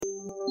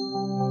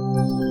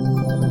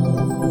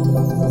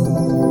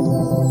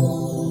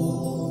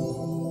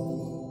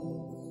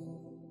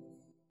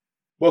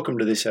Welcome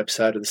to this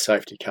episode of the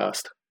Safety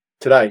Cast.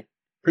 Today,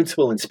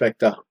 Principal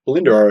Inspector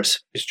Belinda Orris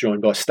is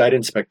joined by State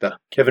Inspector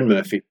Kevin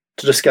Murphy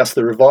to discuss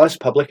the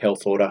revised public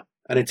health order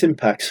and its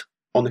impacts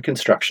on the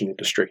construction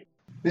industry.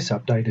 This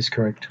update is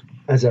correct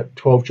as at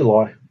 12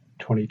 July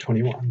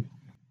 2021.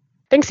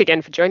 Thanks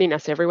again for joining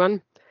us,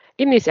 everyone.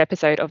 In this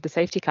episode of the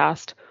Safety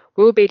Cast,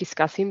 we will be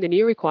discussing the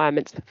new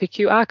requirements for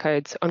QR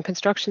codes on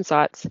construction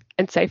sites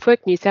and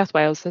SafeWork New South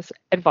Wales's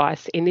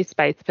advice in this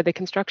space for the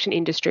construction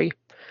industry.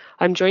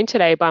 I'm joined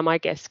today by my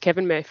guest,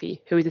 Kevin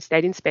Murphy, who is a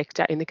State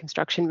Inspector in the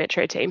Construction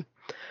Metro team.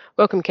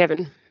 Welcome,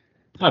 Kevin.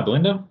 Hi,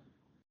 Belinda.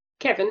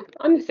 Kevin,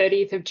 on the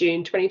 30th of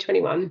June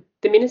 2021,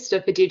 the Minister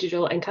for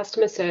Digital and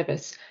Customer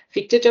Service,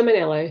 Victor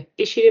Dominello,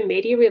 issued a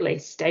media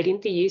release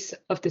stating the use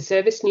of the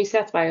Service New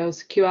South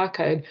Wales QR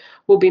code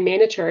will be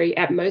mandatory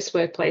at most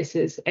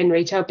workplaces and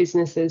retail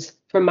businesses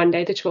from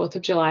Monday the 12th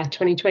of July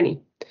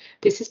 2020.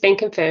 This has been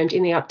confirmed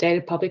in the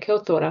updated public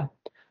health order.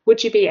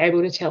 Would you be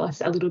able to tell us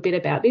a little bit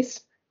about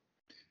this?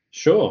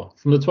 Sure.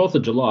 From the 12th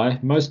of July,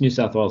 most New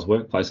South Wales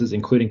workplaces,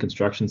 including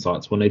construction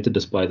sites, will need to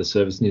display the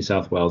Service New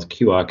South Wales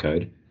QR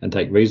code and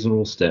take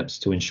reasonable steps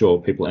to ensure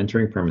people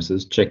entering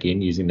premises check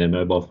in using their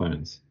mobile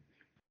phones.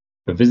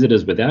 For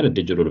visitors without a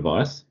digital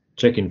device,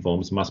 check-in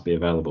forms must be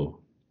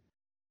available.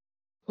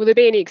 Will there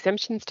be any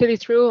exemptions to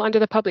this rule under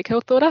the public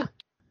health order?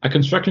 A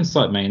construction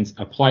site means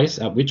a place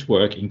at which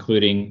work,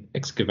 including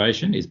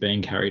excavation, is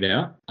being carried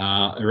out,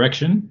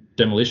 erection,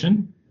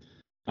 demolition,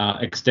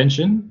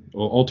 extension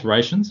or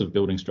alterations of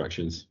building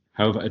structures.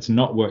 However, it's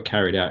not work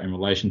carried out in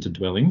relation to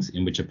dwellings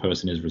in which a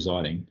person is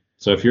residing.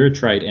 So if you're a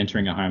trade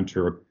entering a home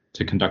to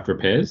conduct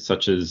repairs,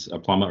 such as a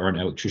plumber or an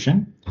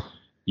electrician,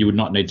 you would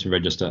not need to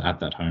register at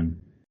that home.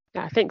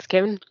 Thanks,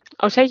 Kevin.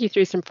 I'll take you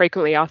through some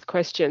frequently asked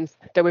questions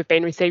that we've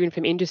been receiving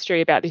from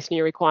industry about this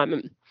new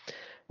requirement.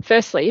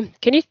 Firstly,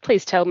 can you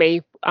please tell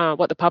me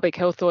what the public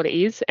health order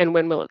is and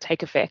when will it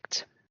take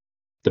effect?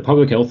 The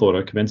public health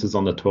order commences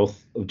on the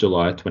 12th of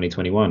July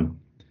 2021.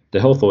 The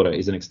health order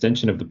is an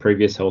extension of the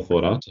previous health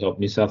order to help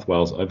New South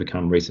Wales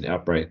overcome recent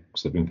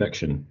outbreaks of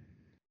infection.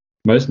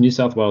 Most New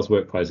South Wales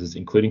workplaces,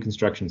 including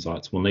construction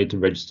sites, will need to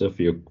register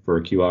for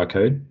a QR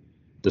code,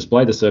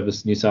 display the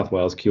Service New South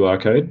Wales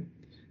QR code,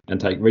 and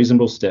take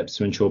reasonable steps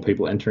to ensure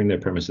people entering their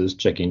premises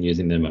check in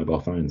using their mobile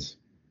phones.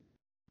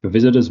 For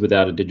visitors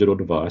without a digital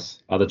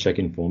device, other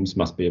check-in forms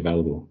must be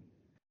available.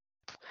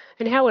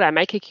 And how would I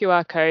make a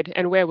QR code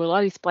and where will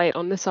I display it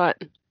on the site?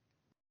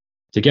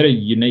 To get a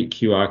unique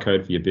QR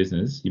code for your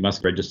business, you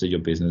must register your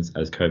business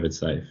as COVID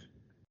safe.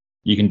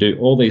 You can do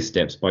all these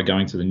steps by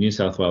going to the New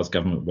South Wales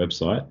Government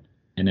website,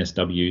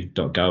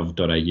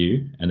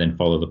 nsw.gov.au, and then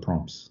follow the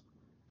prompts.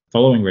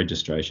 Following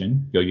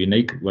registration, your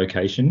unique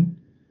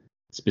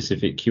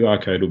location-specific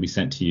QR code will be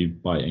sent to you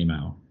by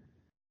email.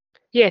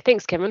 Yeah,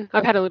 thanks, Kevin.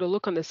 I've had a little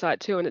look on the site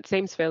too, and it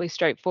seems fairly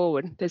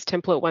straightforward. There's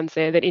template ones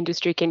there that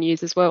industry can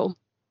use as well.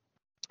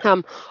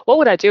 What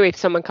would I do if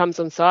someone comes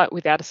on site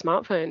without a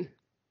smartphone?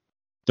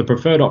 The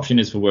preferred option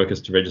is for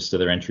workers to register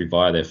their entry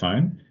via their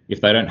phone. If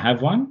they don't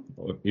have one,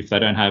 or if they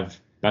don't have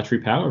battery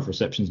power, if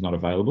reception's not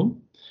available,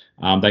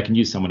 they can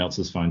use someone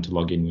else's phone to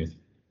log in with.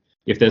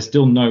 If there's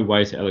still no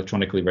way to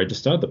electronically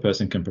register, the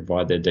person can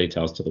provide their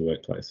details to the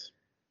workplace.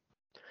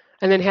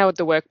 And then how would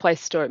the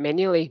workplace store it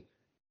manually?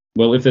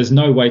 Well, if there's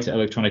no way to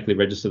electronically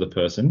register the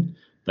person,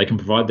 they can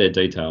provide their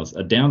details.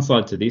 A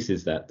downside to this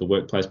is that the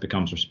workplace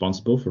becomes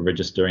responsible for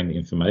registering the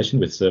information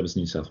with Service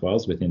New South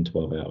Wales within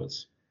 12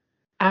 hours.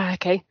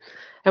 Okay.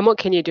 And what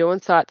can you do on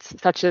sites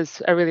such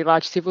as a really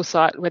large civil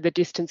site where the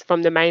distance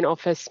from the main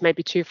office may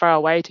be too far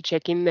away to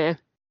check in there?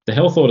 The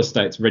health order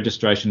states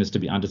registration is to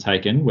be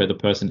undertaken where the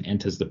person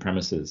enters the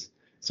premises.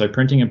 So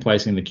printing and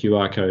placing the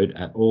QR code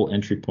at all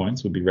entry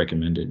points would be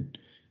recommended.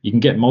 You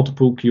can get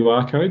multiple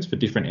QR codes for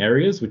different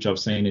areas, which I've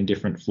seen in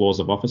different floors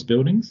of office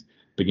buildings,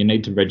 but you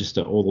need to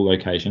register all the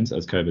locations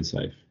as COVID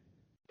safe.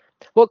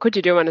 What could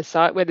you do on a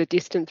site where the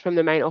distance from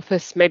the main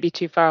office may be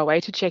too far away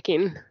to check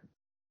in?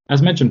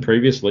 As mentioned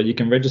previously, you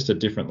can register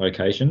different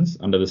locations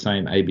under the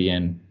same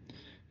ABN.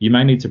 You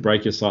may need to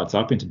break your sites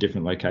up into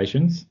different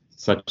locations,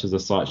 such as a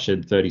site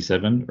shed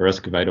 37 or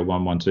excavator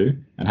 112,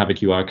 and have a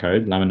QR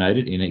code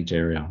laminated in each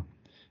area.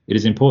 It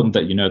is important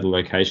that you know the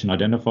location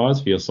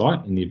identifiers for your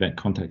site in the event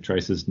contact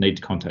tracers need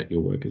to contact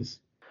your workers.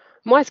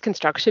 Why has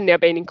construction now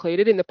been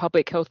included in the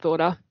public health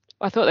order?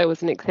 I thought there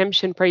was an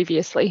exemption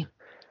previously.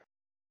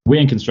 We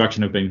in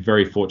construction have been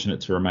very fortunate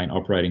to remain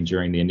operating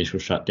during the initial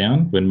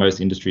shutdown when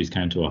most industries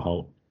came to a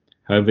halt.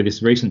 However,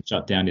 this recent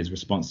shutdown is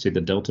response to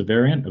the Delta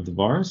variant of the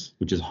virus,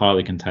 which is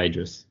highly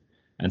contagious,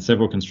 and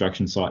several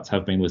construction sites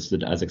have been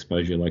listed as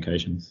exposure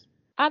locations.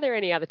 Are there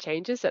any other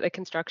changes that the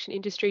construction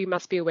industry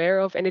must be aware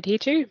of and adhere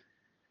to?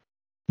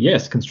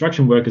 Yes,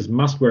 construction workers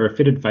must wear a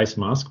fitted face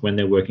mask when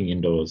they're working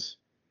indoors.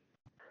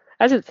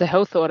 As it's a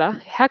health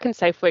order, how can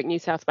SafeWork New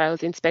South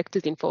Wales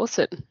inspectors enforce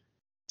it?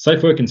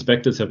 SafeWork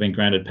inspectors have been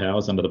granted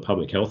powers under the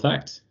Public Health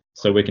Act,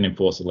 so we can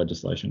enforce the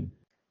legislation.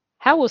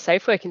 How will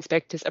SafeWork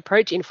inspectors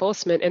approach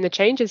enforcement and the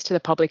changes to the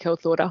public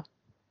health order?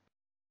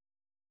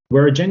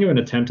 Where a genuine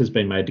attempt has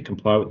been made to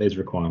comply with these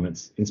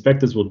requirements,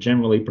 inspectors will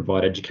generally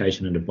provide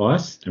education and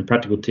advice and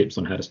practical tips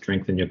on how to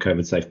strengthen your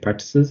COVID-safe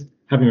practices,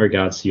 having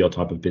regards to your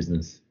type of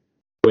business.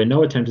 Where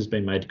no attempt has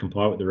been made to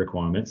comply with the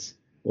requirements,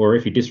 or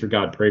if you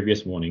disregard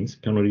previous warnings,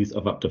 penalties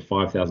of up to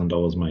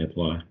 $5,000 may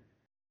apply.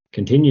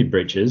 Continued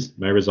breaches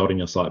may result in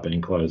your site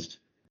being closed.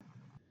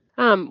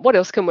 What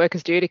else can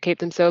workers do to keep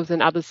themselves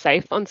and others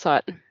safe on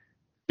site?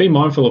 Be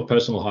mindful of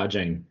personal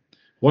hygiene.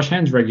 Wash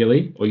hands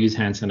regularly or use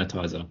hand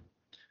sanitizer.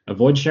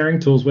 Avoid sharing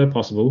tools where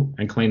possible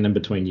and clean them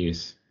between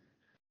use.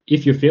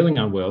 If you're feeling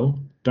unwell,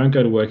 don't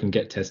go to work and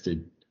get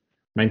tested.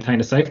 Maintain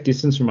a safe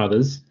distance from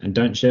others and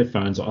don't share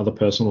phones or other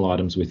personal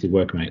items with your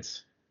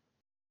workmates.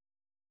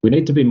 We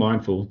need to be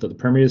mindful that the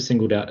Premier has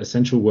singled out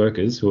essential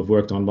workers who have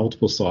worked on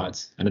multiple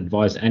sites and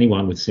advised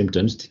anyone with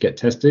symptoms to get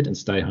tested and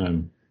stay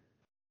home.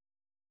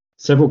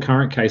 Several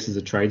current cases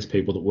are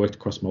tradespeople that worked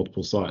across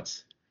multiple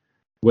sites.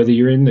 Whether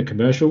you're in the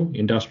commercial,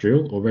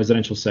 industrial, or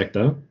residential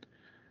sector,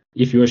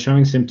 if you are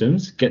showing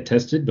symptoms, get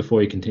tested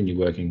before you continue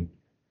working.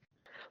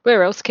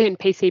 Where else can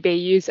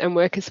PCBUs and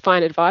workers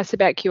find advice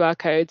about QR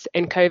codes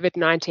and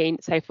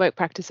COVID-19 safe work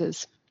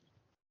practices?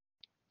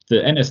 The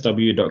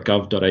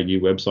nsw.gov.au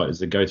website is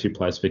the go-to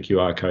place for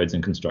QR codes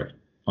on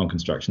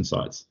construction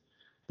sites.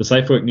 The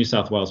SafeWork New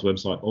South Wales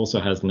website also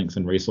has links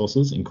and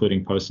resources,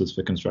 including posters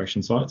for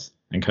construction sites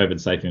and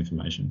COVID-safe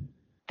information.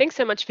 Thanks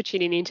so much for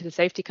tuning in to the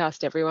Safety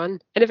Cast,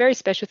 everyone, and a very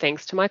special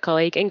thanks to my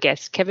colleague and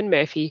guest, Kevin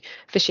Murphy,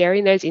 for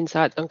sharing those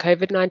insights on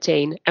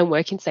COVID-19 and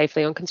working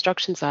safely on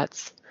construction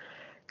sites.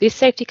 This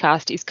Safety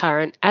Cast is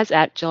current as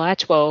at July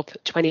 12,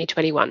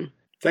 2021.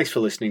 Thanks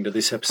for listening to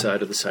this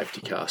episode of the Safety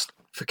Cast.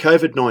 For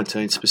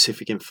COVID-19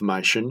 specific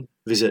information,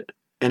 visit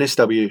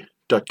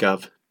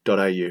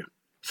nsw.gov.au.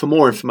 For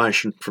more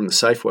information from the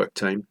SafeWork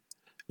team,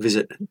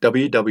 visit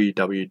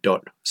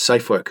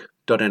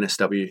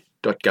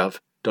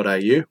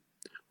www.safework.nsw.gov.au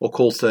or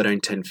call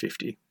 13 10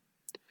 50.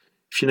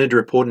 If you need to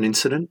report an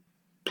incident,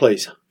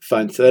 please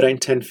phone 13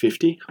 10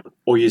 50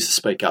 or use the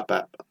Speak Up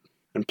app.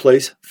 And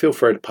please feel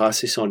free to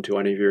pass this on to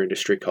any of your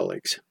industry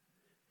colleagues.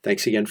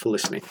 Thanks again for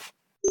listening.